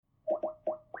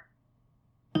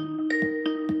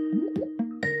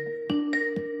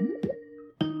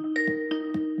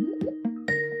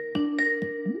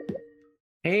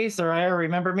Hey, Soraya,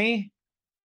 remember me?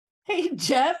 Hey,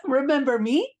 Jeff, remember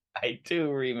me? I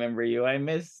do remember you. I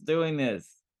miss doing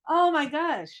this. Oh my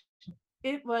gosh.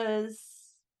 It was,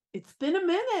 it's been a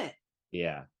minute.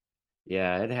 Yeah,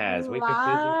 yeah, it A has. We've been busy.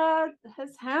 lot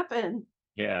has happened.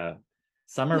 Yeah.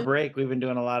 Summer A break, we've been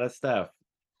doing a lot of stuff.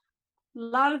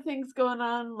 lot of things going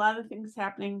on, a lot of things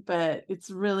happening, but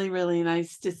it's really, really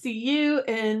nice to see you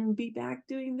and be back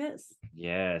doing this.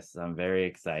 Yes, I'm very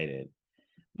excited.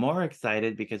 More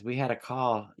excited because we had a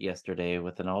call yesterday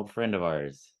with an old friend of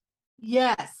ours.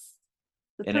 Yes,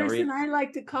 the And it person re I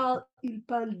like to call Il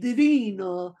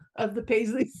Padrino of the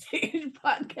Paisley Stage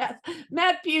podcast,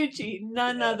 Matt Pucci,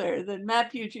 none yeah. other than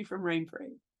Matt Pucci from Rain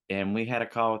Parade. And we had a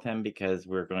call with him because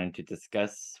we're going to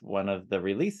discuss one of the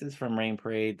releases from Rain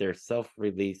Parade, their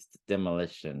self-released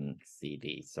Demolition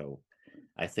CD. So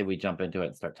I say we jump into it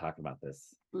and start talking about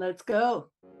this. Let's go.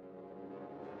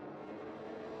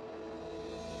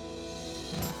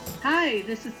 Hi,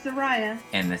 this is Soraya.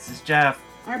 And this is Jeff.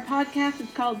 Our podcast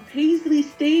is called Paisley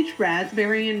Stage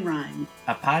Raspberry and Rhyme.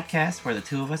 A podcast where the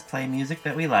two of us play music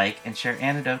that we like and share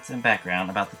anecdotes and background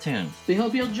about the tunes. We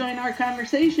hope you'll join our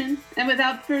conversation. And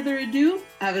without further ado,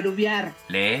 a grooviar.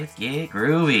 Let's get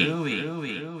groovy.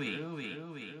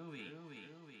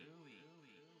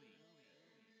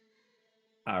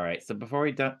 All right, so before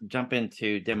we jump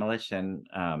into Demolition,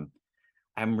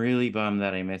 I'm really bummed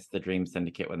that I missed the Dream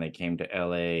Syndicate when they came to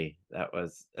LA.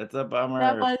 It's a That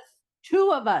bummer. was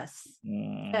two of us that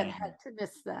Mm, had to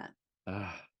miss that.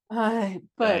 ugh,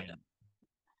 But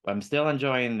I'm still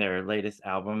enjoying their latest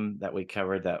album that we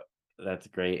covered. That's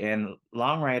great. And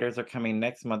Long Riders are coming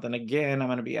next month. And again, I'm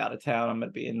going to be out of town. I'm going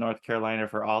to be in North Carolina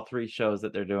for all three shows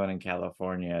that they're doing in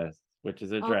California, which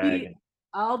is a I'll drag. be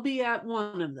I'll be at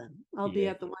one of them. I'll be Yeah,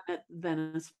 at the one at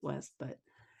Venice West. But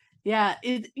yeah,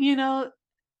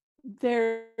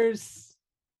 there's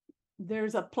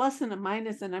there's a plus and a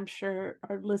minus, and I'm sure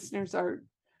our listeners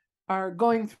are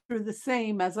going through the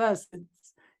same as us.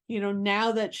 It's,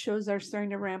 now that shows are starting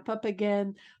to ramp up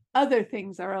again, other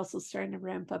things are also starting to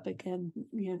ramp up again.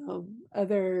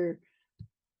 Other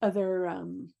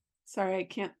sorry, I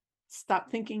can't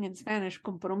stop thinking in Spanish,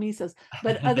 compromisos,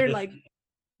 but other like,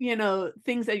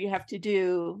 things that you have to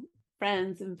do,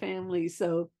 friends and family.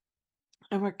 So,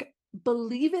 and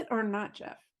believe it or not,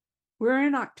 Jeff, we're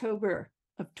in October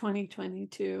of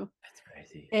 2022 that's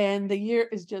crazy. and the year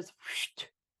is just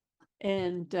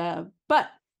and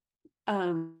but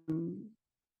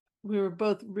we were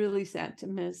both really sad to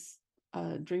miss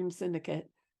Dream Syndicate,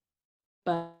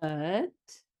 but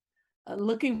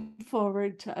looking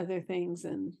forward to other things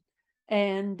and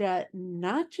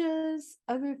not just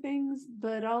other things,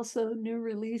 but also new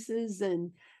releases.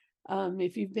 And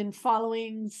if you've been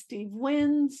following Steve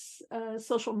Wynn's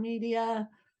social media,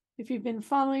 if you've been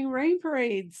following Rain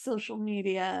Parade's social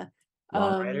media,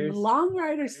 Long Riders? Long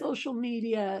Rider social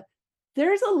media,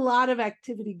 there's a lot of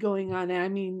activity going on. I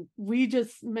mean, we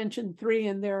just mentioned three,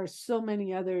 and there are so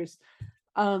many others.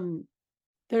 Um,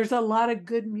 there's a lot of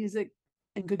good music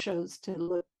and good shows to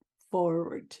look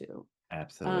forward to.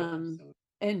 Absolutely.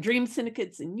 And Dream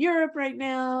Syndicate's in Europe right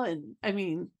now, and I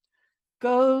mean,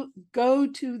 go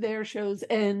to their shows,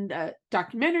 and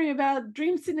documentary about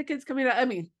Dream Syndicate's coming out. I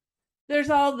mean, there's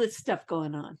all this stuff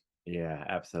going on. Yeah,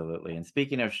 absolutely. And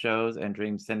speaking of shows and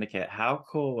Dream Syndicate, how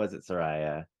cool was it,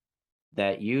 Soraya,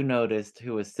 that you noticed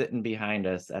who was sitting behind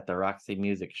us at the Roxy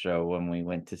Music Show when we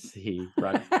went to see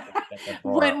Roxy Music at the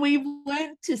Forum? When we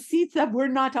went to seats that were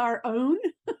not our own.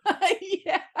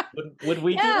 Yeah. Would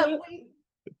we do Yeah.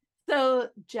 that? So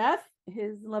Jeff,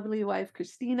 his lovely wife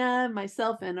Christina,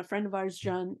 myself, and a friend of ours,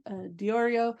 John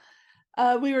Diorio,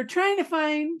 we were trying to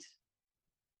find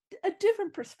a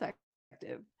different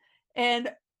perspective.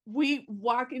 And we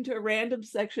walk into a random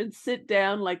section, sit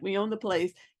down like we own the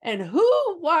place, and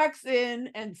who walks in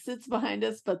and sits behind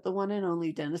us but the one and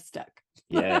only Dennis Stuck.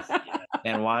 Yes.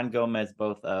 And Juan Gomez,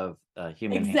 both of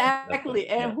Human Hands. Exactly,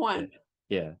 Yeah, and yeah, one.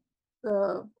 yeah.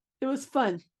 So it was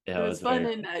fun. It Yeah, it was was fun,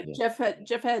 very and yeah. Jeff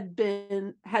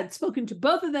had spoken to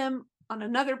both of them on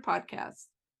another podcast,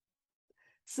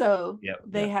 so Yep,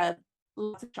 they yep. had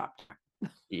lots of shop talk.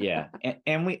 Yeah,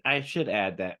 and I should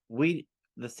add that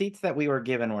the seats that we were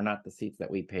given were not the seats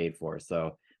that we paid for,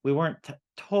 so we weren't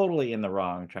totally in the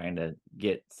wrong trying to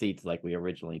get seats like we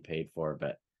originally paid for,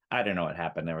 but I don't know what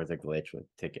happened. There was a glitch with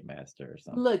Ticketmaster or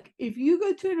something. Look, if you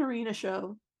go to an arena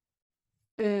show,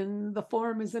 and the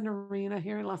Forum is an arena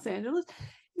here in Los Angeles,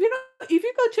 if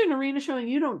you go to an arena show and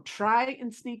you don't try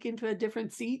and sneak into a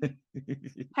different seat,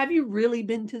 have you really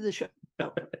been to the show?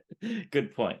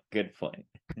 Good point. Good point.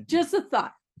 Just a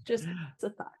thought. Just a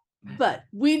thought. But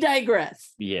we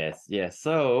digress. Yes, yes.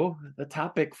 So the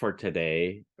topic for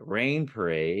today, Rain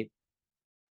Parade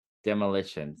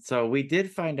Demolition. So we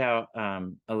did find out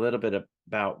a little bit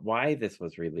about why this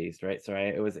was released, right?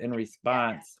 It was in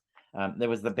response. There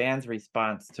was the band's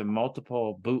response to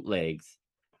multiple bootlegs.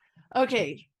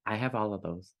 Okay. I have all of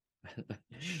those.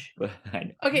 But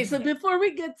Okay, so before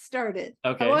we get started, I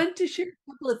okay, want to share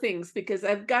a couple of things because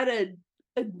I've got a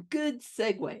good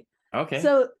segue. okay,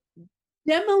 So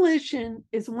Demolition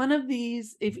is one of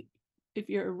these, if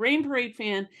you're a Rain Parade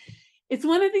fan, it's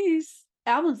one of these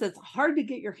albums that's hard to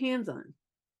get your hands on.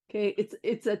 Okay,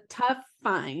 it's a tough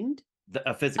find.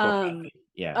 a physical copy.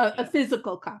 Yeah, A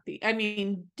physical copy. I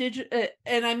mean,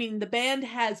 and I mean the band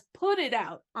has put it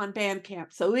out on Bandcamp,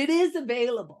 so it is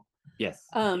available yes,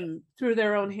 through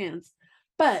their own hands.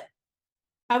 But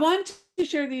I want to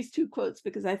share these two quotes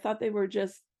because I thought they were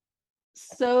just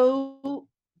so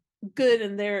good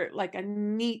and they're like a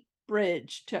neat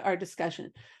bridge to our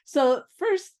discussion. So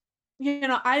first,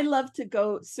 I love to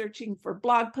go searching for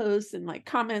blog posts and like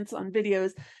comments on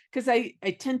videos because I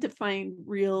tend to find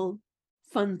real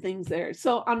fun things there.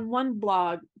 So on one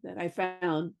blog that I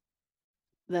found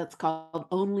that's called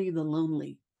Only the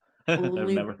Lonely. I've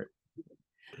Only never heard.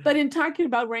 But in talking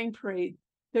about Rain Parade,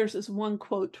 there's this one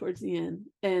quote towards the end,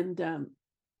 and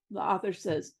the author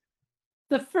says,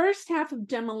 the first half of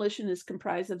Demolition is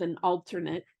comprised of an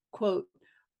alternate, quote,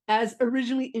 as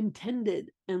originally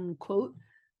intended, end quote,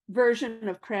 version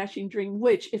of Crashing Dream,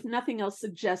 which, if nothing else,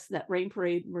 suggests that Rain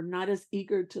Parade were not as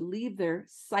eager to leave their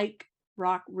psych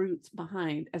rock roots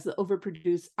behind as the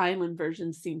overproduced island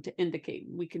versions seem to indicate.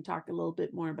 We can talk a little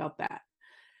bit more about that.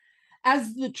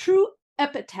 As the true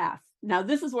epitaph, now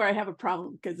this is where I have a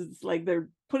problem because it's like they're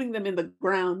putting them in the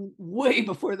ground way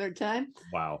before their time.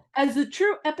 Wow. As the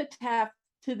true epitaph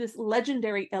to this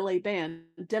legendary LA band,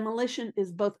 Demolition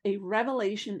is both a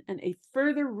revelation and a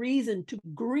further reason to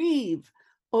grieve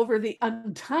over the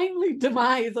untimely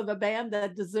demise of a band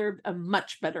that deserved a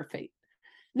much better fate.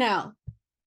 Now,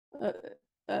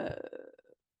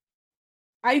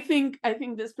 I think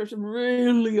this person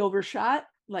really overshot,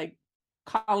 like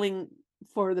calling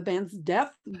for the band's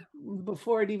death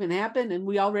before it even happened, and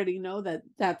we already know that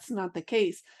that's not the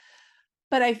case.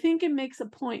 But I think it makes a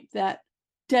point that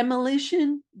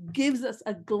Demolition gives us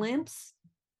a glimpse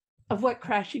of what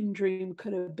Crashing Dream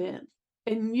could have been.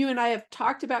 And you and I have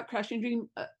talked about Crashing Dream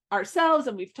ourselves,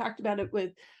 and we've talked about it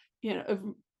with,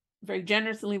 very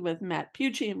generously with Matt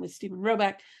Pucci and with Stephen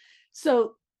Roback.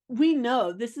 So we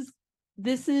know this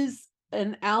is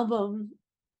an album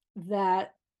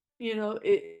that,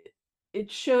 it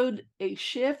showed a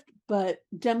shift, but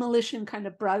Demolition kind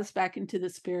of brought us back into the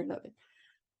spirit of it.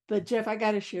 But Jeff, I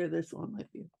got to share this one with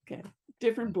you. Okay.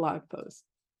 Different blog post.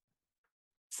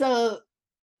 So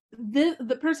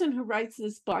the person who writes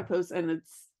this blog post, and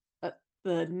it's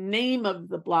the name of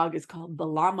the blog is called The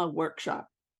Llama Workshop.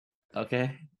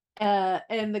 Okay.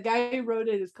 And the guy who wrote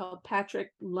it is called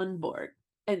Patrick Lundborg.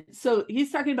 And so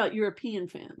he's talking about European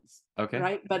fans. Okay.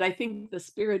 Right. But I think the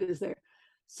spirit is there.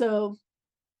 So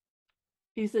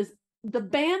he says, the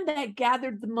band that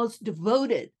gathered the most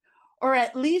devoted, or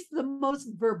at least the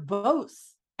most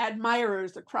verbose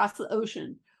admirers across the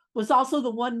ocean, was also the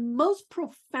one most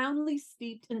profoundly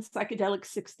steeped in psychedelic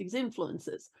 60s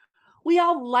influences. We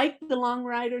all liked the Long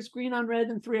Riders, Green on Red,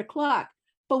 and 3 O'Clock,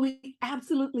 but we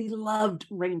absolutely loved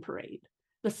Rain Parade.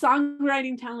 The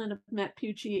songwriting talent of Matt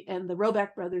Pucci and the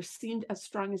Roback brothers seemed as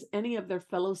strong as any of their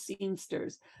fellow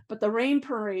scenesters, but the Rain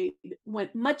Parade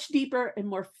went much deeper and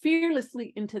more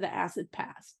fearlessly into the acid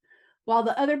past. While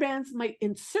the other bands might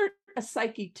insert a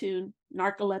psyche tune,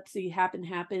 Narcolepsy,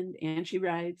 Happened, And She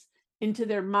Rides, into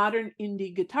their modern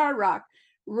indie guitar rock,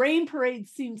 Rain Parade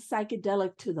seemed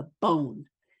psychedelic to the bone.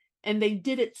 And they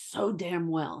did it so damn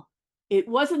well. It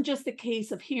wasn't just a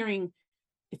case of hearing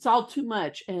It's All Too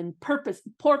Much and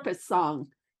Porpoise Song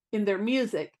in their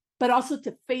music, but also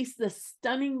to face the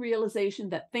stunning realization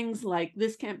that things like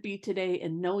This Can't Be Today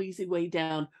and No Easy Way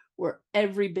Down were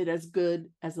every bit as good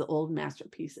as the old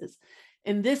masterpieces.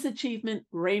 In this achievement,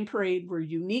 Rain Parade were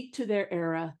unique to their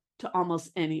era, to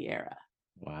almost any era.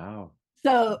 Wow.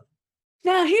 So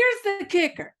now here's the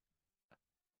kicker.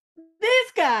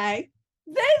 This guy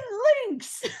then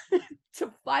links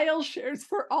to file shares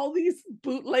for all these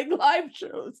bootleg live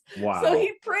shows. Wow. So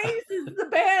he praises the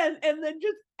band and then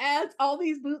just adds all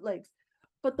these bootlegs.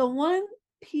 But the one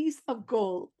piece of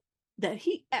gold that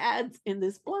he adds in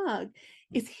this blog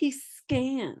is he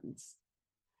scans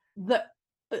the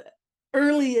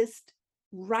earliest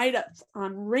write-ups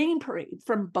on Rain Parade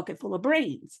from Bucketful of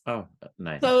Brains. Oh,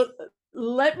 nice. So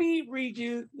let me read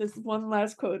you this one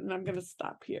last quote, and I'm going to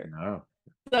stop here. No.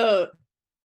 So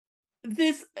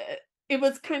this it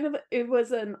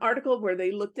was an article where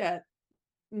they looked at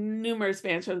numerous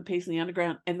bands from the Paisley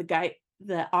Underground, and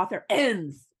the author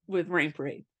ends with Rain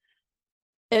Parade.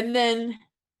 And then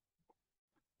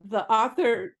the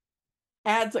author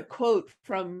adds a quote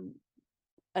from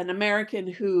an American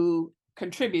who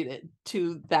contributed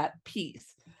to that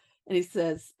piece. And he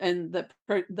says, and the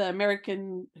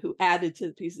American who added to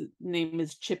the piece, name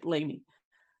is Chip Lamey.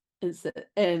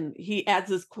 And he adds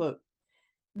this quote: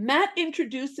 Matt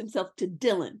introduced himself to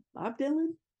Dylan, Bob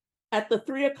Dylan, at the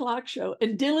 3 o'clock show,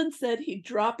 and Dylan said he'd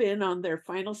drop in on their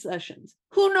final sessions.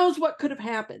 Who knows what could have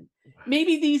happened?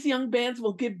 Maybe these young bands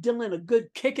will give Dylan a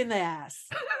good kick in the ass.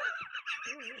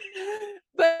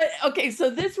 But okay, so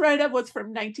this write-up was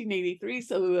from 1983,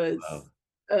 so it Wow.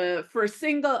 was first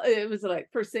single. It was like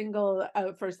first single,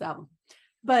 first album.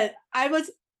 But I was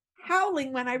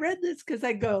howling when I read this because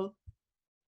I go,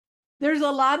 there's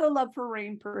a lot of love for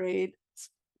Rain Parade,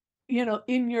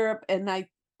 in Europe, and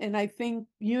I think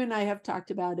you and I have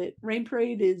talked about it. Rain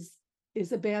Parade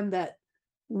is a band that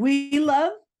we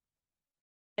love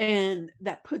and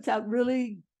that puts out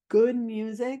really good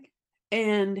music.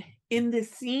 And in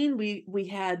this scene, we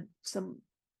had some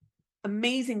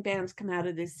amazing bands come out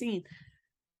of this scene.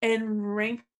 And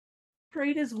Rain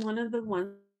Parade is one of the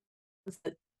ones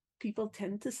that people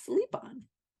tend to sleep on.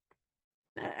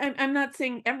 I'm not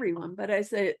saying everyone, but I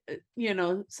say,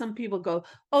 some people go,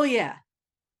 oh yeah,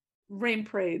 Rain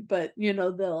Parade, but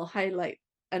they'll highlight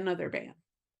another band.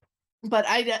 But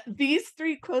these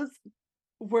three quotes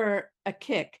were a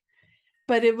kick,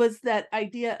 but it was that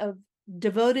idea of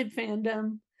devoted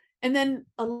fandom, and then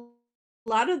a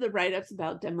lot of the write-ups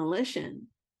about Demolition.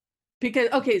 Because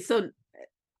okay, so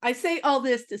I say all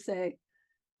this to say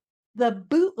the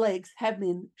bootlegs have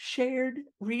been shared,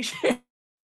 reshared,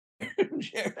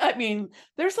 shared. I mean,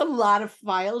 there's a lot of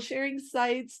file sharing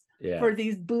sites Yeah. for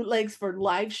these bootlegs for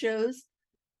live shows.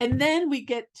 And then we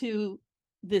get to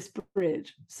this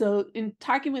bridge. So in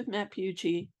talking with Matt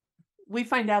Pucci, we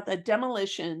find out that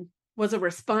Demolition was a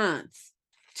response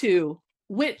to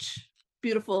which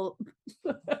beautiful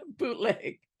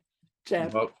bootleg,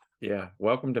 Jeff? Well, yeah.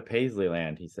 Welcome to Paisley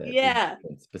Land, he said. Yeah.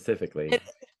 Specifically.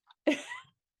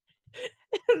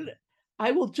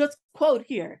 I will just quote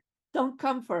here. Don't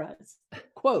come for us.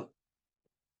 Quote.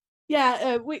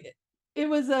 Yeah, it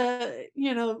was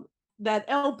that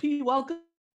LP Welcome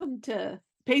to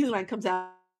Paisley Land comes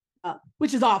out,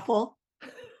 which is awful.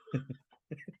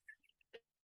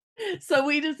 So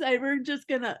we decided we're just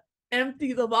gonna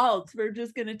empty the vaults. We're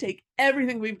just gonna take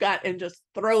everything we've got and just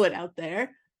throw it out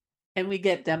there, and we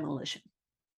get Demolition.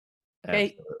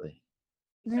 Okay? Absolutely.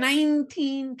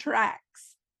 19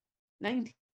 tracks.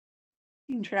 19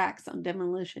 tracks on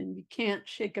Demolition. You can't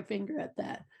shake a finger at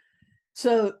that.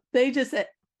 So they just said,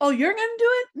 oh, you're gonna do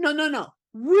it? No.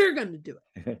 We're gonna do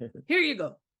it. Here you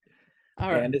go.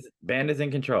 All right. Band is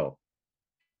in control.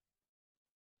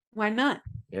 Why not?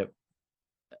 Yep.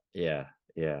 Yeah.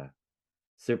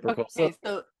 Super cool. Okay,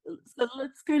 so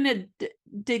let's kind of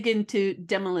dig into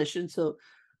Demolition. So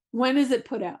when is it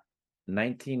put out?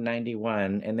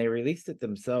 1991, and they released it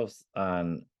themselves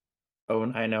on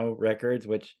 090 Records,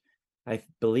 which I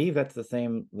believe that's the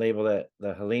same label that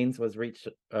the Hellenes was released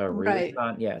Right.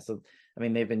 on. Yeah, so I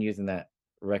mean they've been using that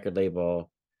record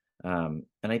label, and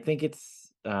I think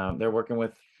it's they're working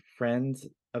with friends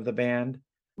of the band.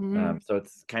 Mhm. So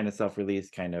it's kind of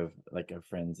self-released, kind of like a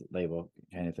friends label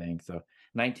kind of thing. So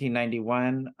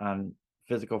 1991 on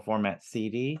physical format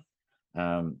CD.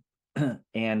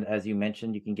 And as you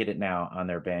mentioned, you can get it now on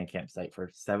their Bandcamp site for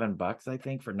 $7, I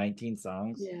think, for 19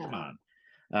 songs. Come Yeah.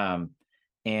 on.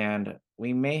 And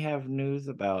we may have news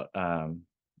about an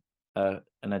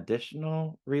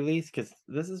additional release, because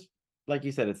this is, like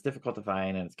you said, it's difficult to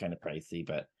find and it's kind of pricey,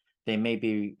 but they may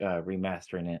be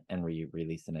remastering it and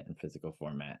re-releasing it in physical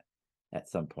format at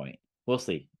some point. We'll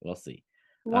see.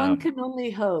 One can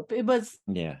only hope. It was,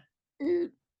 Yeah.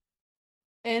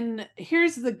 and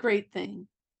here's the great thing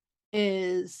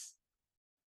is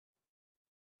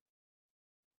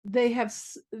they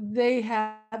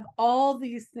have all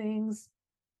these things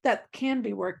that can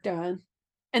be worked on,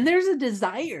 and there's a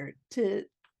desire to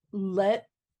let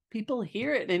people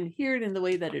hear it and hear it in the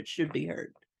way that it should be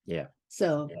heard. Yeah.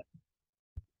 So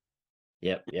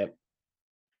Yep.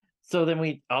 So then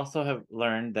we also have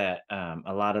learned that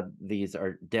a lot of these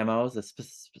are demos,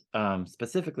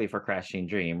 specifically for Crashing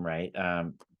Dream, right?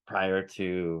 Prior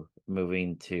to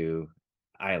moving to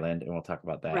Island, and we'll talk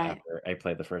about that right. after I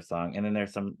play the first song. And then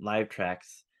there's some live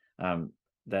tracks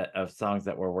that of songs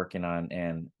that we're working on,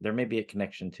 and there may be a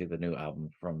connection to the new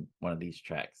album from one of these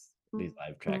tracks, these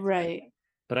live tracks. Right.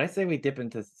 But I say we dip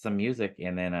into some music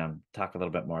and then talk a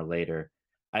little bit more later.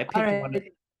 I All picked one.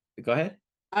 right. Go ahead.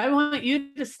 I want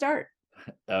you to start.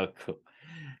 Oh, cool.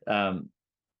 Um,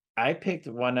 I picked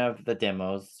one of the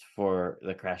demos for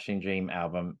the Crashing Dream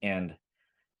album, and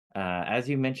as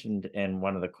you mentioned in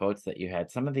one of the quotes that you had,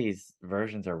 some of these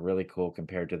versions are really cool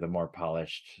compared to the more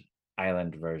polished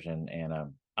Island version, and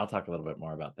I'll talk a little bit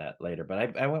more about that later.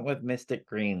 But I went with Mystic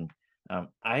Green.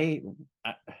 I,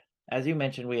 as you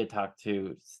mentioned, we had talked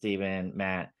to Steven,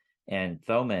 Matt, and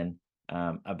Thoman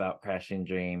about Crashing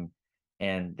Dream,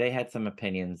 and they had some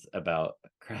opinions about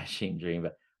Crashing Dream,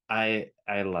 but I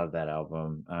love that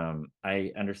album.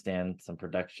 I understand some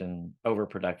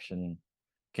overproduction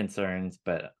concerns,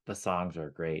 but the songs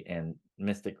are great, and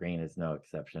Mystic Green is no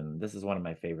exception. This is one of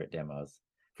my favorite demos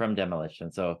from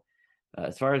Demolition. So,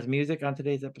 as far as music on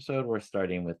today's episode, we're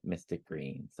starting with Mystic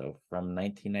Green. So, from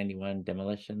 1991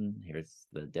 Demolition, here's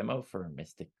the demo for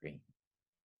Mystic Green.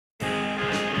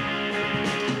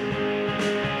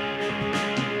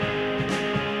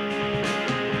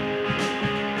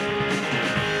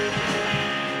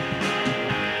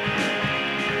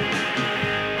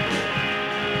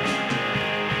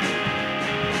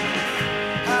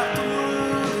 Half the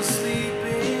world is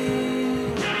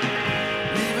sleeping,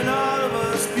 leaving all of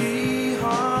us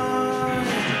behind.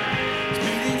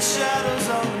 Speeding shadows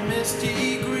on the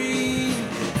misty green,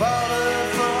 falling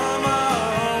from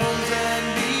our homes and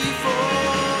before.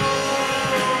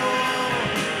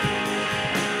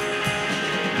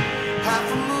 Half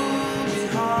a moon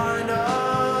behind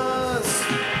us,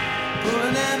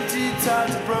 pulling empty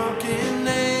tides of broken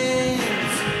names.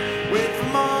 Wait for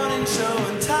morning,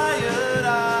 showing tired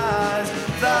eyes.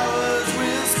 Flowers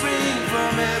will spring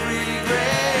from every grave.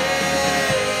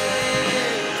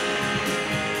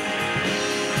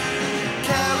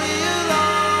 Carry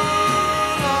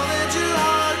along all that your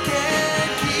heart can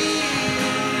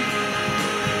keep.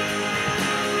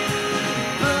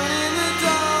 Burn in the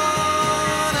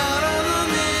dawn out on the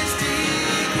misty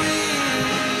green.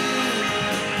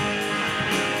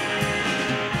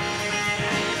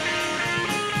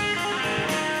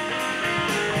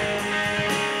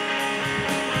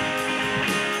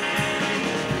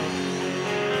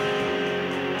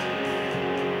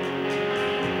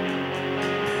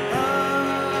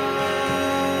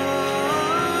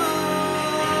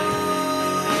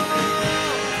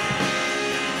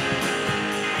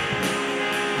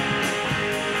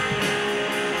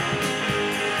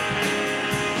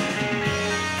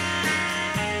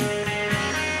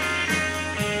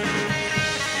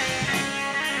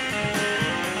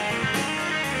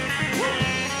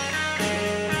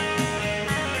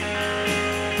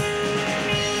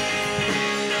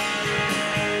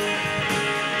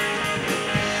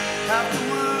 Half the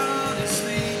world is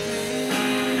sleeping,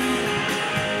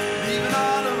 leaving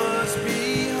all of us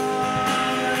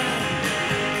behind.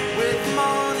 With the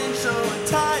morning showing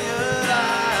tired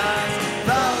eyes,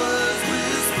 flowers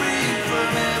will spring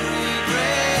from every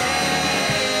grave.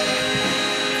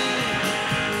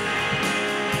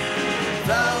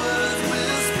 Flowers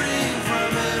will spring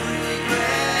from every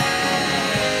grave.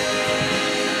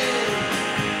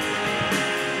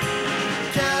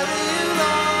 Carry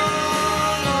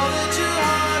along all that your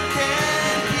heart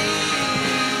can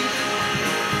keep.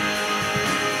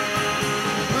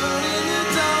 Burn in the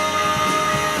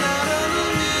dawn out of the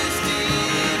misty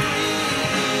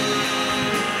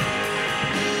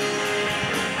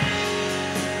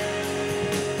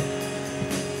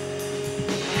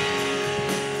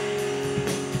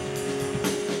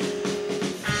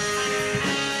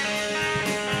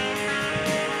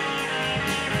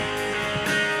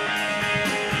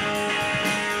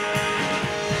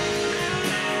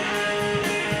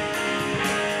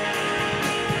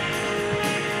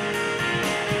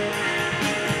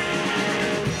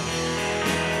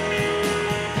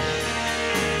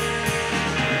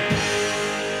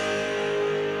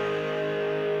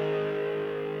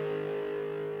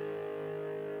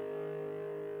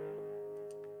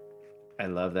I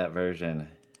love that version.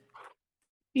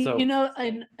 You So, know,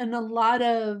 and a lot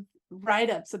of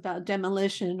write-ups about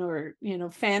Demolition or,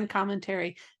 fan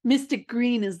commentary, Mystic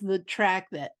Green is the track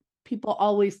that people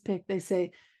always pick. They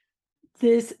say,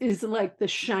 this is like the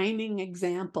shining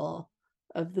example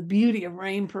of the beauty of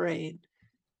Rain Parade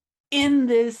in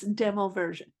this demo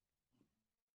version.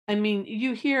 I mean,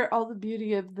 you hear all the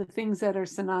beauty of the things that are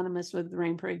synonymous with the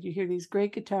Rain Parade. You hear these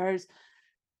great guitars,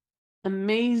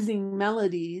 amazing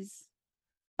melodies,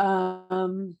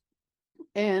 and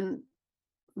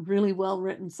really well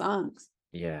written songs.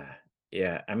 yeah,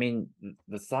 yeah. I mean,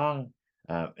 the song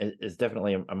is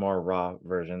definitely a more raw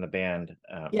version. The band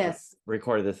Yes.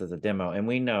 recorded this as a demo, and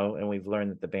we know and we've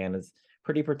learned that the band is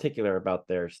pretty particular about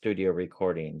their studio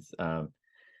recordings,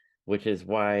 which is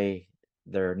why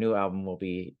their new album will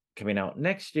be coming out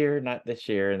next year, not this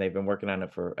year. And they've been working on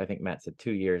it for, I think Matt said,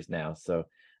 2 years now. So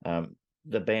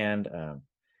the band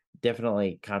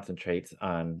definitely concentrates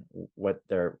on what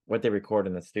they record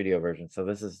in the studio version. So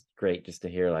this is great just to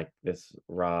hear like this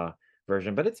raw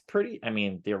version, but it's pretty. I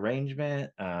mean, the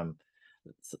arrangement,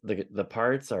 the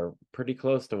parts are pretty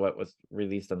close to what was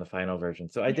released on the final version.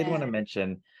 So I did want to Yeah.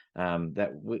 mention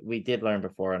that we did learn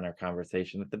before in our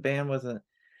conversation that the band wasn't,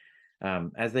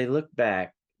 as they look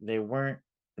back, they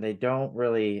don't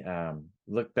really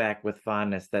look back with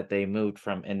fondness that they moved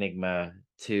from Enigma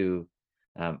to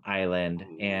Island,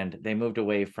 and they moved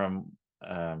away from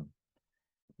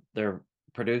their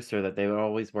producer that they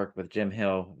always worked with, Jim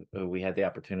Hill, who we had the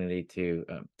opportunity to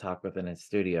talk with in his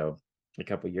studio a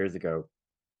couple years ago.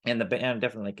 And the band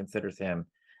definitely considers him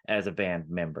as a band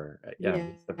member.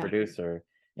 He's the Yeah. producer,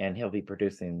 and he'll be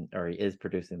producing, or he is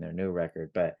producing their new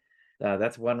record. But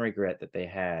that's one regret that they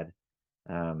had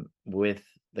with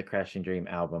the Crashing Dream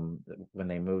album when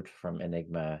they moved from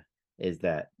Enigma, is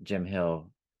that Jim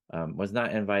Hill was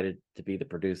not invited to be the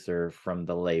producer from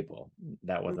the label.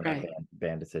 That wasn't a Right.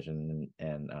 band decision,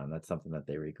 and that's something that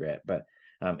they regret. But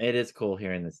it is cool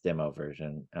hearing this demo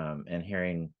version, and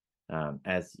hearing,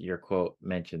 as your quote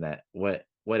mentioned, that what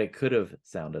it could have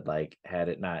sounded like had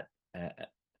it not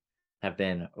have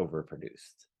been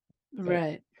overproduced. So,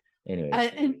 Right.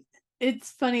 anyways, And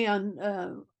it's funny, on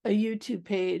a YouTube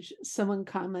page, someone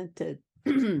commented,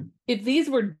 if these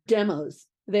were demos,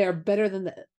 they are better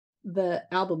than the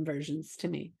album versions to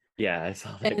me. yeah, I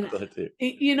saw that And quote too.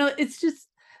 it's just,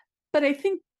 but I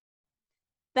think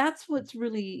that's what's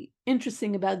really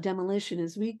interesting about Demolition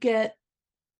is we get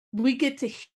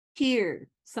to hear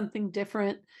something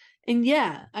different. And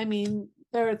yeah, I mean,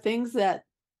 there are things that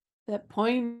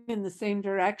point in the same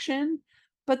direction,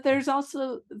 but there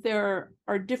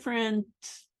are different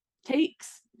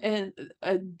takes and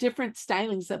different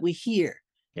stylings that we hear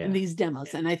in Yeah, these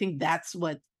demos. And I think that's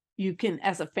what you can,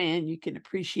 as a fan, you can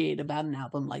appreciate about an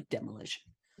album like Demolition.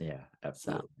 yeah, So,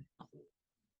 absolutely.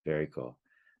 Very cool.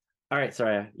 All right,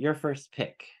 Soraya, your first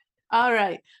pick. all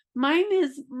right. Mine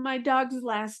is My Dog's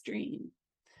Last Dream.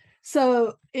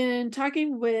 So in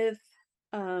talking with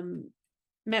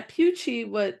Matt Pucci,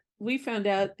 what we found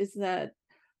out is that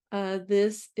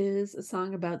this is a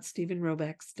song about Stephen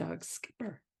Roebuck's dog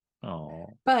Skipper. Oh,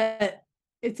 But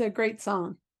it's a great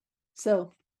song.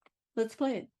 So let's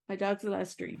play it. My Dog's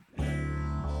Last Dream.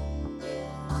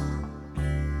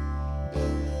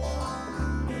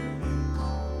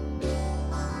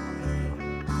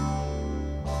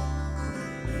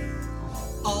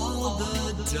 All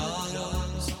the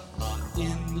dogs are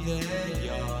in their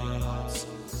yards,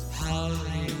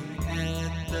 howling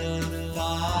at the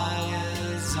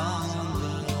fires on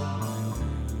the moon.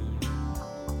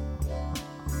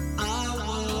 I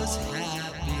was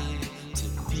happy to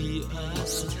be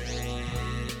astray,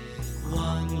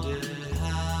 wondered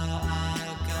how I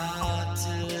got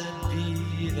to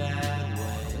be that way.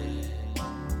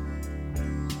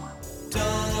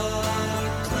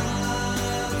 Dark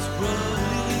clouds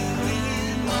rolling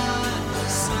in my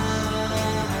sunshine.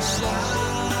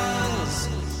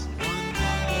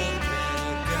 Wonder what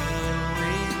they're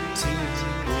going to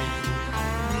bring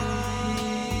me.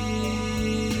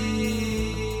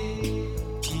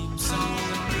 Keeps on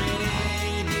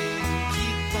raining,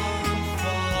 keep on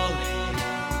falling.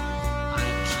 I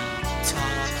keep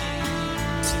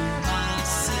talking to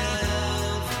myself.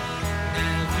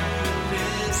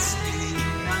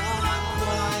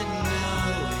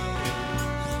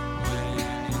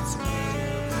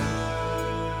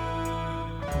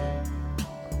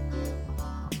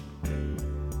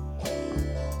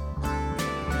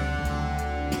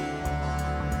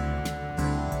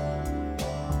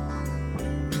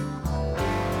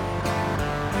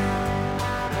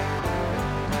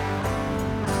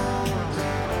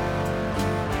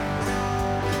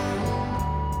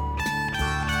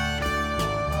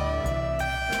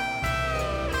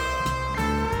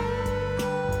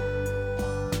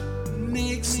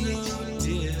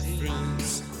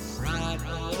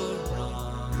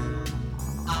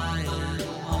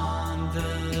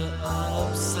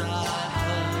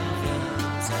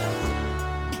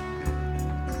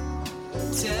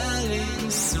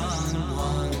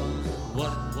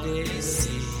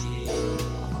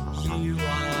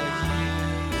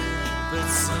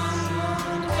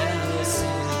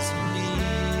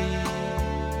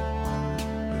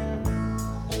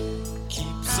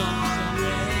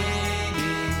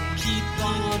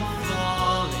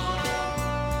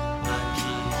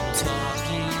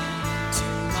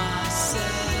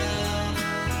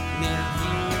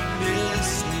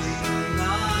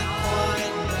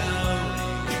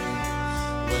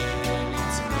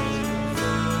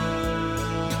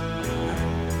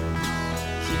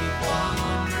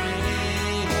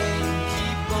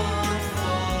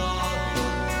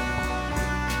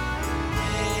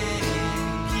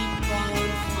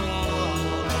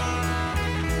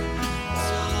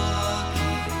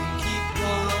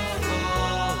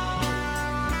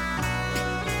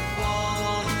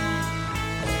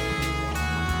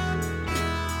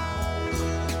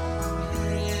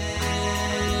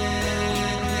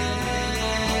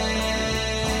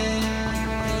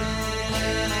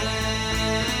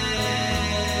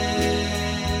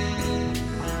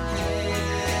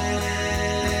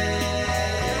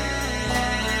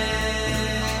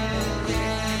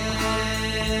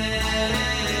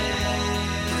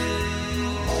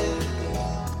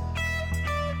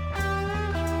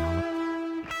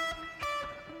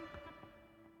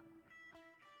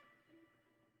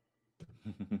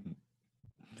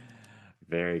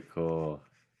 Very cool.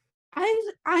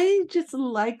 I just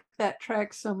like that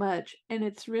track so much, and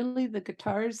it's really the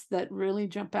guitars that really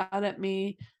jump out at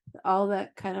me. All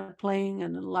that kind of playing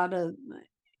and a lot of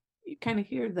you kind of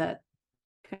hear that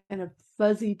kind of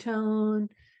fuzzy tone.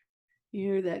 You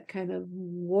hear that kind of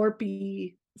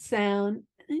warpy sound,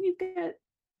 and then you've got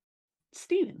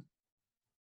Steven.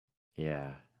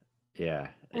 Yeah. Yeah.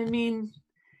 I mean,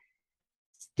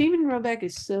 Steven Roback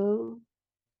is so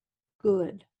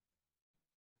good,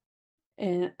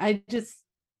 and I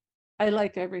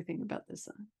like everything about this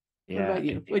song. What Yeah. about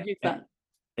you? What you thought?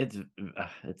 It's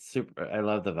super. I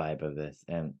love the vibe of this,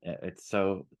 and it's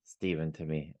so Steven to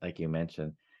me, like you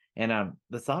mentioned. And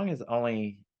the song is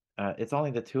only it's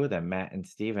only the two of them, Matt and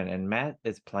Steven, and Matt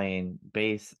is playing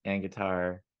bass and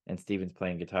guitar, and Steven's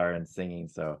playing guitar and singing.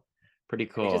 So pretty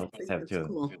I cool. just Just think have that's two,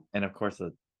 cool. and of course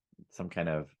some kind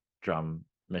of drum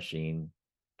machine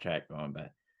track going.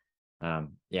 But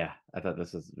yeah, I thought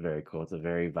this was very cool. It's a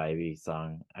very vibey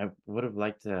song. I would have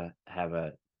liked to have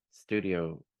a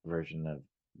studio version of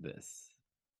this.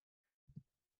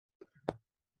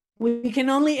 We can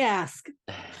only ask.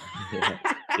 Yeah,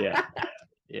 yeah,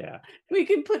 yeah. We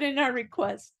can put in our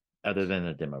request. Other than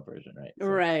a demo version, right? So,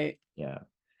 Right. yeah.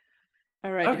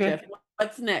 All right, Okay. Jeff.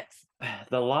 What's next?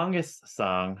 The longest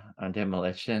song on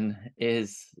Demolition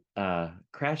is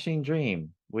Crashing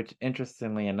Dream, which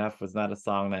interestingly enough was not a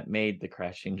song that made the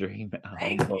Crashing Dream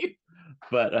Thank album. you.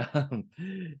 But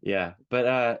yeah,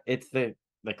 but it's the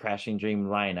Crashing Dream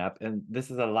lineup, and this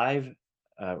is a live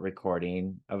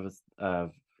recording of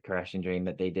Crashing Dream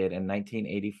that they did in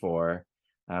 1984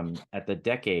 at the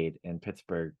Decade in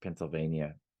Pittsburgh,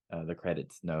 Pennsylvania. The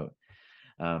credits note,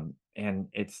 and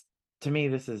it's to me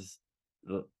this is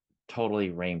totally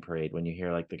Rain Parade when you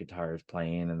hear like the guitars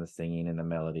playing and the singing and the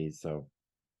melodies. So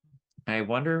I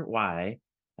wonder why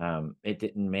it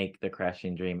didn't make the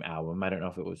Crashing Dream album. I don't know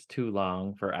if it was too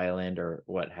long for Island or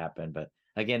what happened, but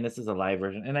again, this is a live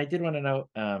version. And I did want to know,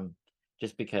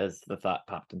 just because the thought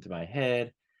popped into my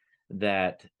head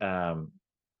that Pat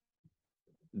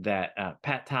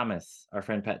Thomas, our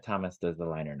friend Pat Thomas, does the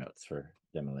liner notes for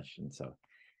Demolition. So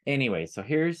anyway, so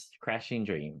here's Crashing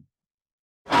Dream.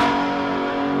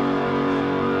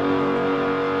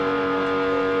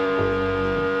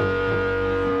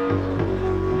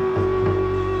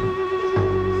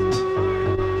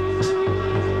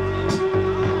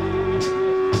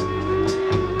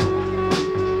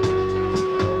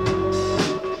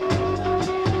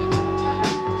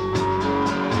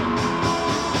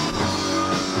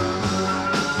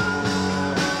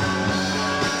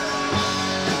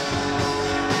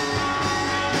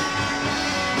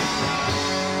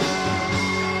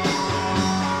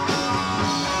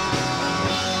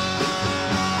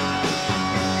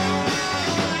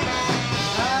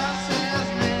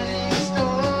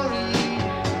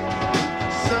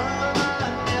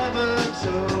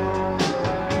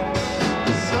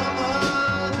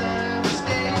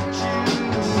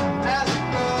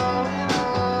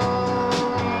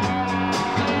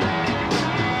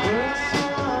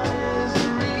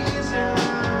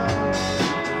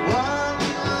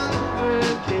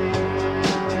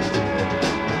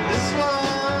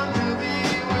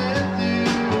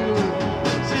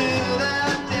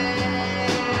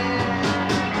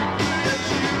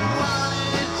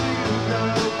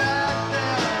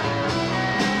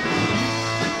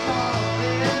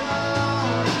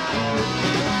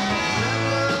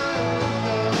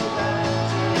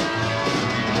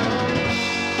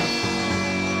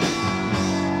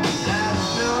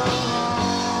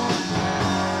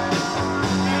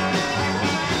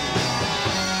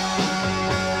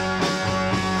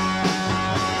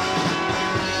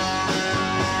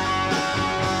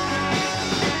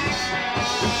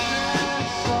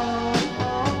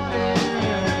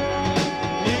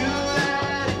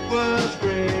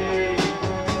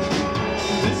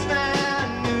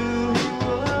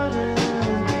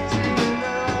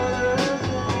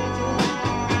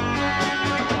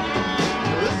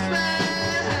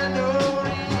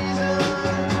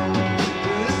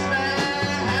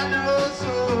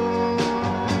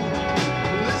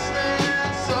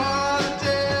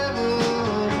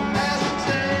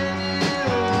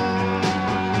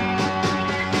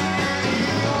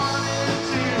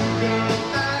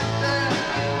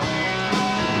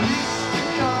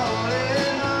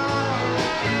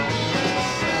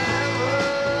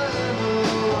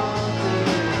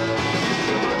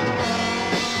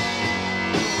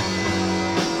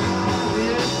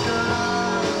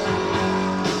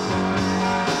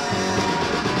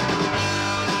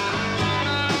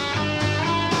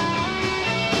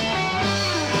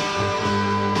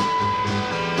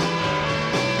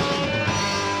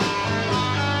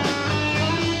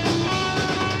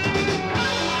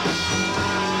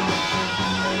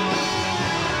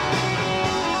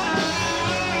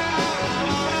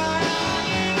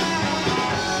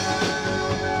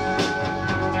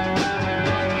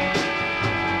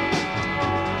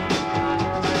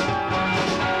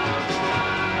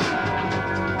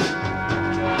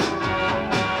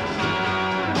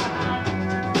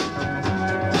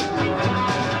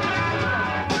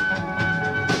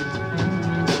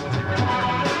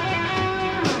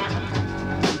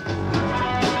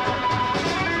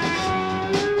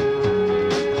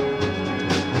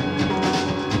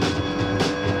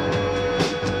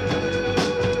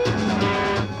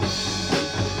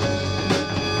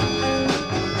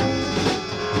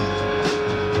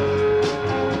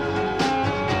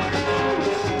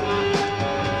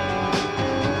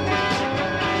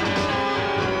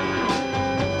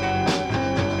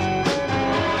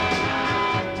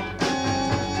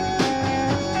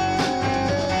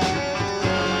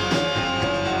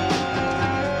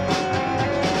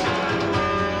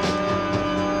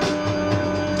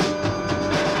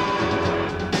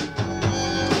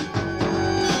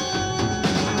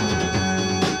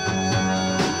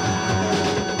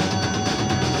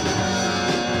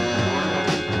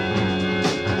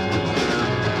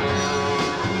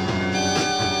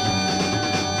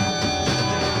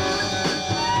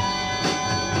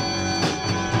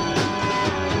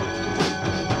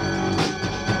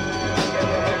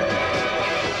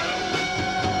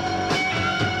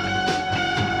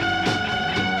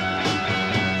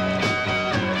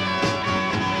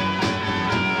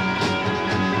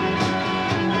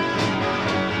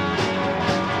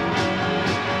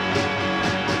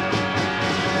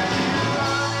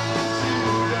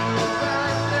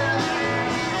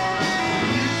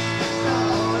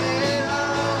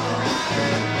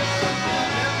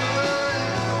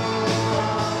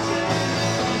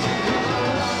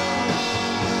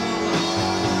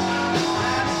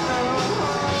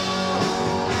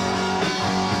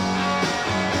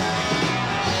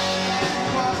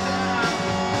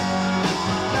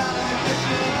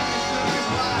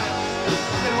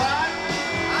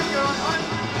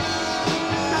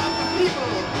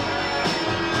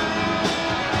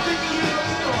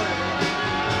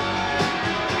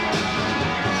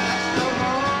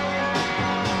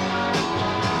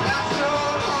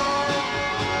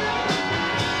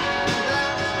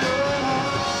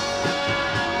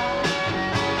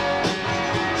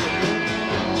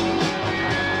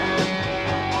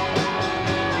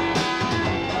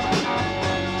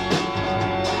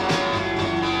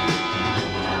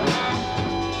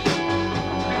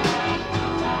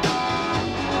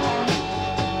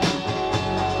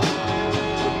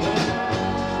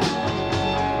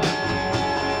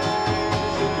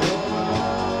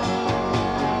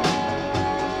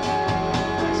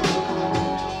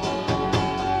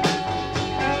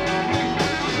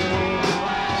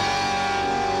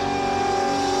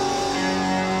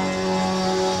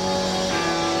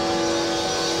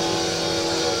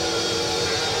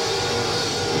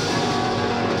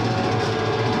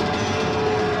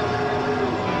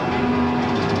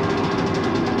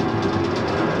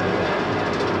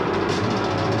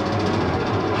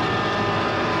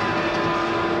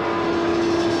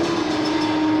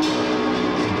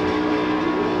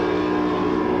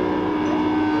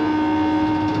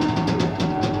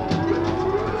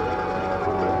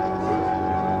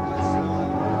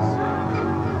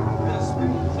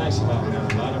 Thanks a lot. We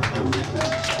had a lot of fun.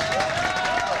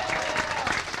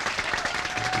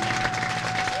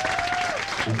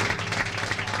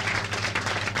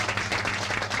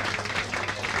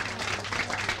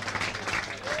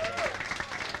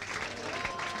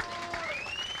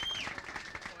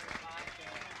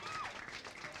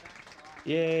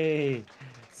 Yay!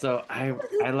 So I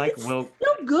like It's Will.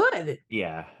 so good.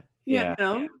 Yeah, You yeah.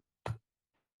 know,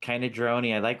 Kind of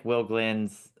drony. I like Will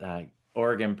Glenn's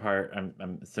organ part.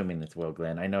 I'm assuming that's Will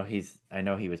Glenn. I know he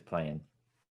was playing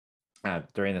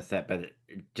during the set, but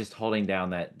just holding down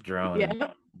that drone and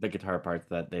yeah. the guitar parts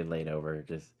that they laid over,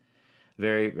 just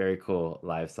very very cool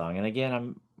live song. And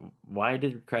again, why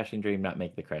did Crashing Dream not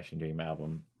make the Crashing Dream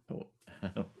album?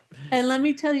 And let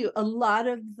me tell you, a lot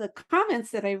of the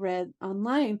comments that I read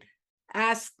online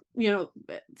ask,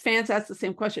 fans ask the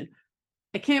same question.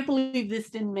 I can't believe this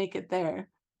didn't make it there.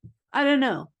 I don't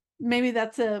know. Maybe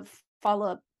that's a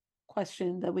follow-up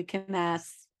question that we can ask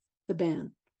the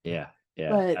band. Yeah,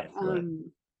 But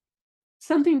absolutely.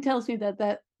 something tells me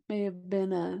that may have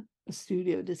been a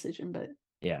studio decision,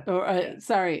 Yeah, or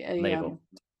sorry, a label.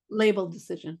 label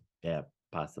decision. Yeah,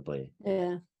 possibly.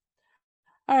 Yeah.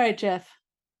 All right, Jeff,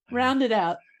 round it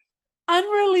out.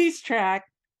 Unreleased track,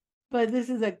 but this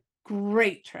is a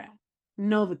great track.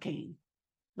 Novocaine.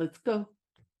 Let's go.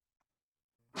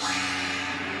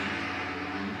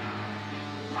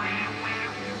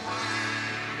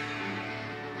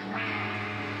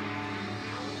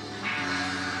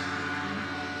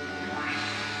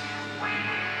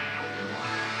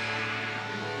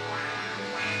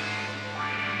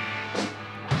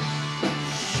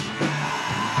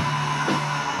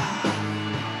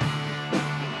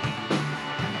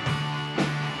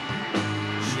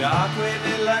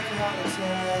 Shockwave like a heart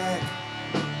attack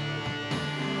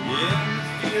in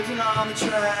the fields and on the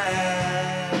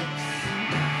tracks,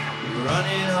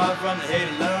 running hard from the hate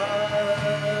of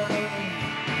love,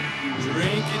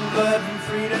 drinking blood from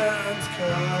freedom's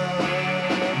cup.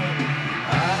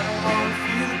 I don't wanna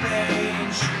feel the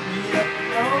pain, shoot me up with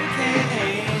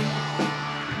cocaine.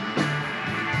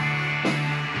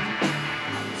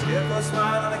 Scarecrow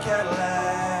smile on a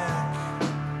Cadillac,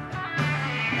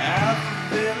 after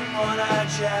feeling one-eyed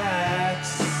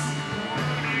jacks.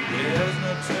 There's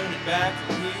no turning back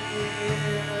from here.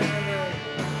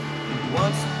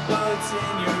 Once the bullet's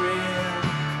in your ear,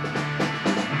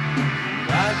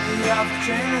 ride me off the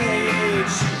train of hate,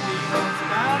 shoot me home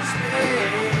from outer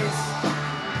space.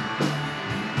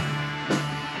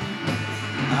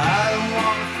 I don't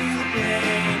wanna feel the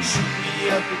pain, shoot me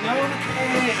up with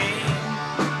Novocaine.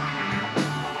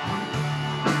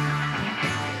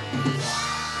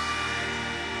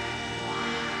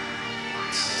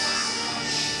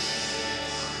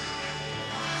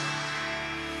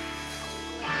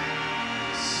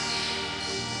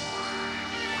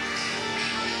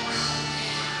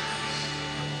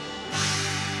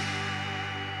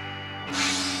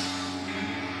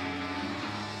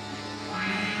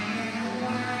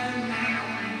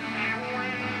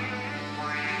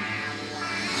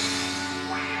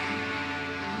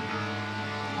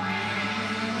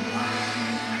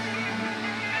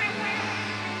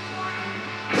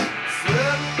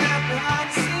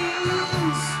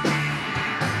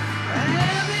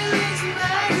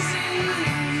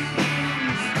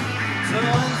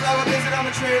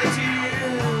 Trail of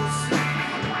tears,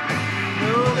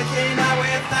 Novocaine, I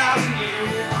weigh 1,000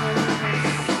 years.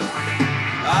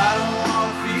 I don't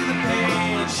wanna feel the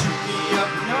pain, shoot me up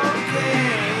with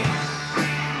Novocaine.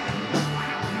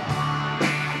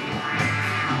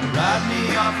 Ride me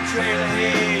off the trail of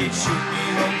hate, shoot me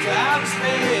home to outer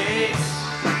space.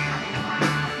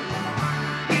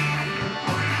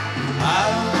 I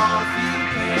don't wanna feel the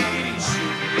pain,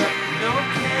 shoot me up with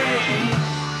Novocaine.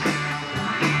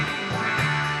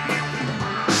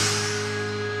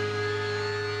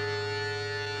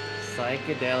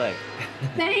 Psychedelic.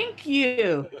 Thank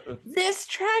you. This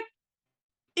track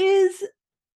is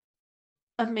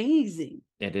amazing.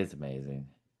 It is amazing.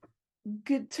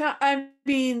 Guitar, I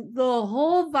mean, the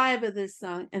whole vibe of this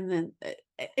song, and then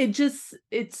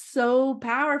it's so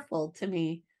powerful to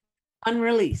me.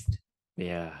 Unreleased.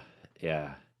 Yeah,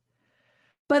 yeah.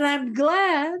 But I'm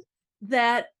glad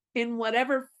that in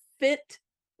whatever fit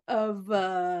of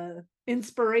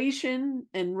inspiration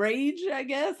and rage, I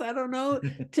guess, I don't know,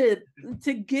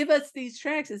 to give us these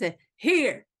tracks and say,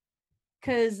 here,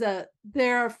 because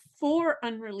there are 4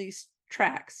 unreleased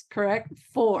tracks, correct?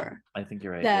 4 I think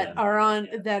you're right. that yeah. are on,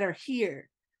 that are here.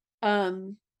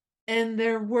 And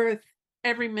they're worth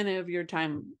every minute of your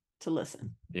time to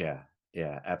listen. Yeah,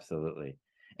 absolutely.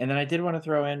 And then I did want to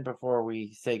throw in before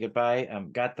we say goodbye,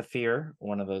 Got the Fear,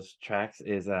 one of those tracks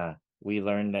is we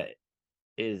learned that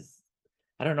is,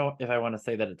 I don't know if I want to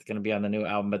say that it's going to be on the new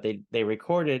album, but they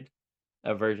recorded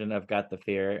a version of Got the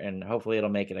Fear, and hopefully it'll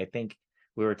make it. I think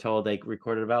we were told they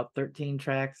recorded about 13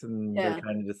 tracks, and they're Yeah.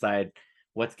 trying to decide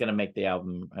what's going to make the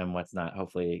album and what's not.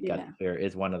 Hopefully, Got Yeah. the Fear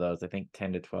is one of those. I think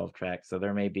 10 to 12 tracks, so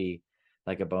there may be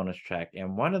like a bonus track,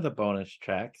 and one of the bonus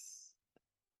tracks,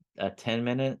 a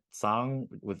 10-minute song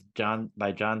with John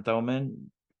Thoman,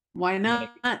 Why being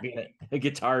not? being a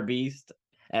guitar beast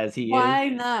as he is. Why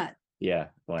not? Yeah,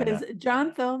 why Because not?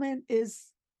 John Thoman is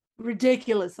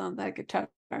ridiculous on that guitar.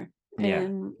 Yeah.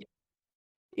 And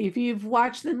if you've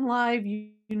watched them live,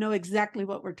 you know exactly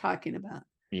what we're talking about.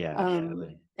 Yeah,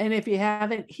 absolutely. And if you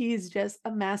haven't, he's just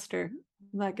a master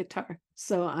on that guitar.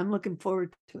 So I'm looking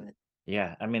forward to it.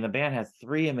 Yeah, I mean, the band has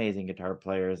 3 amazing guitar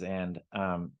players, and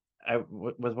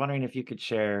was wondering if you could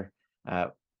share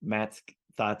Matt's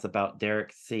thoughts about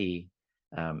Derek C.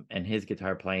 And his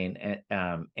guitar playing,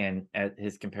 and at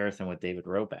his comparison with David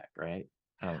Roback, right?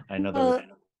 I know there was.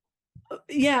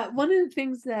 Yeah, one of the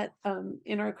things that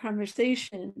in our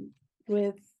conversation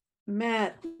with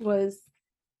Matt was,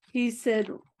 he said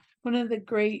one of the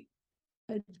great,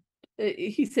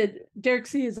 he said Derek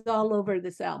C is all over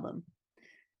this album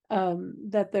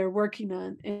that they're working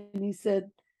on, and he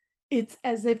said it's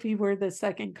as if he were the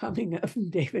second coming of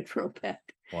David Roback.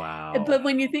 Wow. But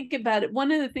when you think about it,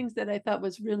 one of the things that I thought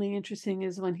was really interesting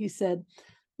is when he said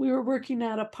we were working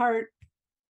out a part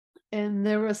and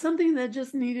there was something that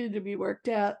just needed to be worked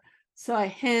out. So I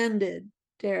handed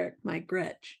Derek my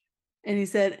Gretsch. And he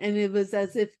said, and it was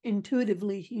as if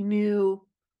intuitively he knew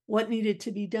what needed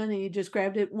to be done. And he just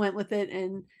grabbed it, went with it.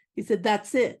 And he said,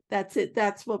 that's it. That's it.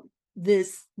 That's what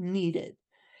this needed.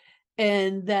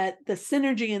 And that the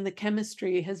synergy and the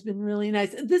chemistry has been really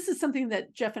nice. This is something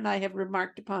that Jeff and I have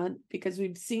remarked upon because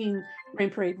we've seen Rain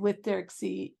Parade with Derek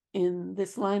C in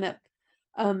this lineup.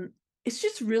 It's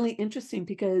just really interesting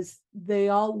because they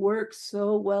all work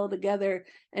so well together,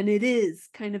 and it is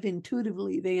kind of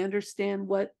intuitively, they understand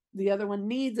what the other one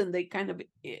needs, and they kind of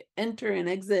enter and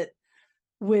exit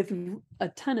with a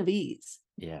ton of ease.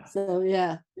 Yeah. So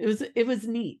yeah, it was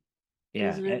neat. It Yeah,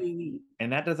 was really neat.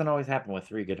 and that doesn't always happen with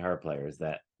 3 guitar players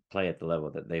that play at the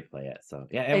level that they play at. So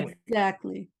yeah, and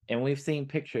Exactly. and we've seen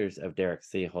pictures of Derek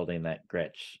C holding that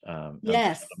Gretsch on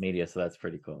Yes. social media, so that's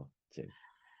pretty cool too.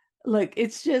 Look,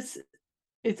 it's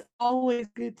always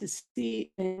good to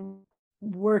see them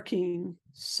working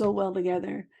so well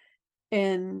together.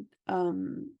 And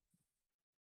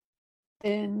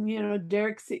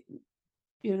Derek C,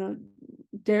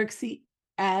 Derek C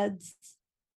adds,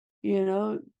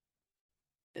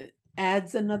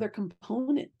 adds another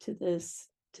component to this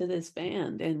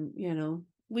band. And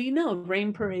we know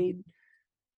Rain Parade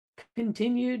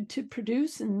continued to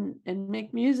produce and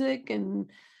make music and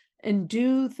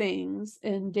do things,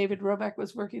 and David Roback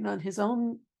was working on his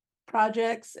own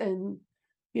projects and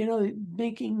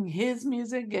making his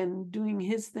music and doing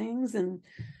his things, and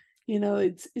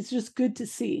it's just good to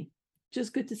see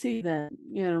that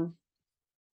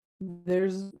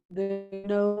there's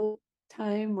no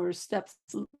time or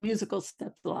musical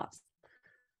steps lost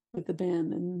with the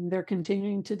band, and they're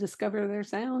continuing to discover their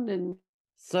sound. And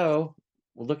so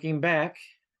looking back,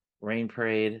 Rain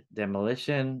Parade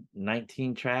Demolition,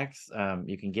 19 tracks.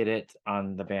 You can get it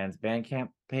on the band's Bandcamp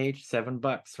page,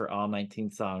 $7 for all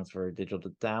 19 songs for a digital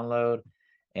download.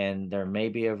 And there may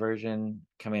be a version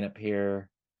coming up here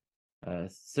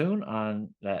soon on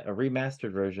a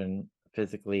remastered version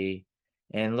physically.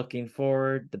 And looking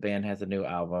forward, the band has a new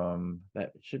album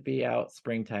that should be out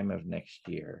springtime of next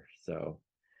year. So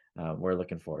we're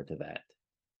looking forward to that.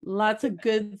 Lots of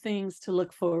good things to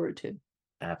look forward to.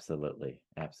 Absolutely.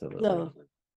 So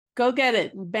go get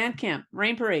it. Bandcamp,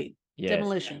 Rain Parade, Yes,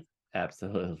 Demolition.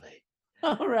 absolutely.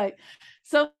 All right.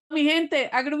 So, mi gente,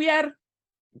 a groovear.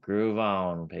 Groove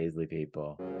on, Paisley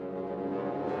people.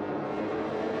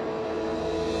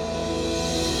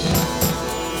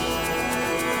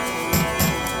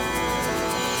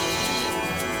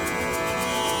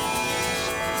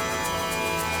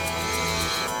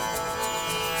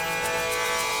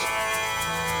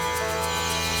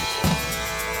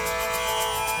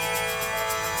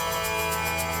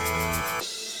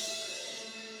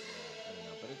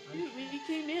 We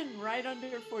came in right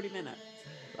under 40 minutes.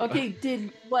 Okay,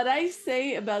 did what I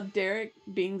say about Derek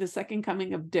being the second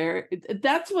coming of Derek,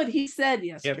 that's what he said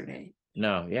yesterday.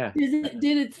 No, yeah. Did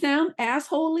it sound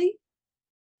assholey?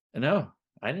 No,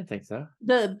 I didn't think so.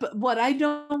 But what I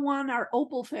don't want our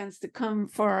Opal fans to come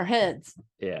for our heads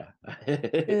Yeah.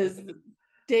 is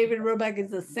David Roback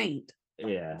is a saint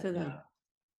Yeah. to them. no.